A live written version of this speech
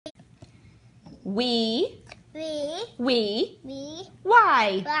We. We.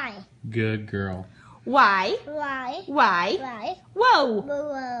 Why? Why? Good girl. Why? Why? Why? Why? Whoa.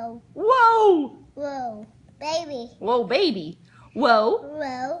 Whoa. Whoa. Whoa. Baby. Whoa, baby. Whoa.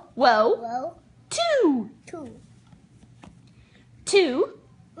 Whoa. Whoa. Whoa. Two. Two. Two.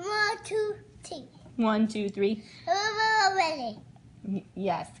 1, 2, 3. 1, 2, 3. Ready.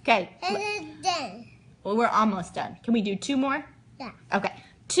 Yes. Okay. And then done. Well, we're almost done. Can we do 2 more? Yeah. Okay.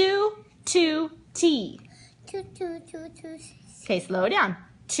 2, 2, T. 2, 2, 2, 2, Okay, slow down.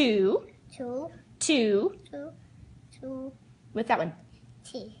 2, 2, 2. 2, 2, What's that one?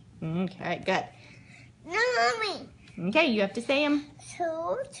 T. Okay, good. No, mommy. Okay, you have to say them.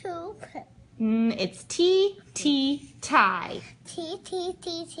 2, 2, It's T, T, tie. T, T,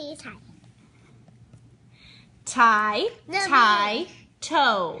 T, T, tie. Tie, No, tie,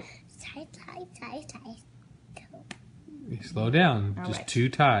 toe. Tie, tie, tie, tie. Slow down. All Just right. 2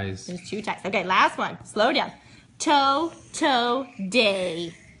 ties. There's 2 ties. Okay, last one. Slow down. Toe, toe,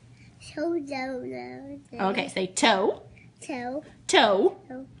 day. So, no. Okay, say toe, Toe, toe,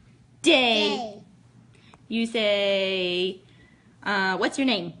 toe, day. day. You say, what's your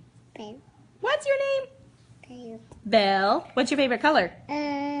name? Babe, What's your name? babe. Belle. What's your favorite color?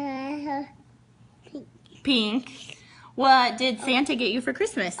 Pink. Pink. What did Santa get you for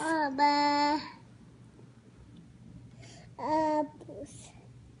Christmas? Apples.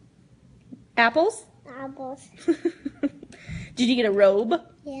 Apples? Apples. Did you get a robe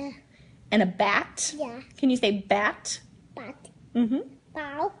Yeah. and a bat? Yeah. Can you say bat? Bat. Mm-hmm.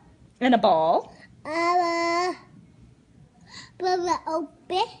 Bow. And a ball.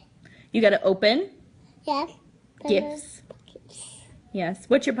 Open. You got to open Yeah. gifts. Yes.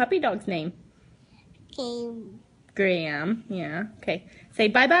 What's your puppy dog's name? Game. Graham. Yeah. Okay. Say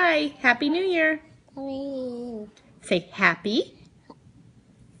bye-bye. Happy New Year. Say happy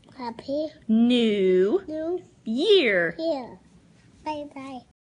Happy New New Year. Year. Bye bye.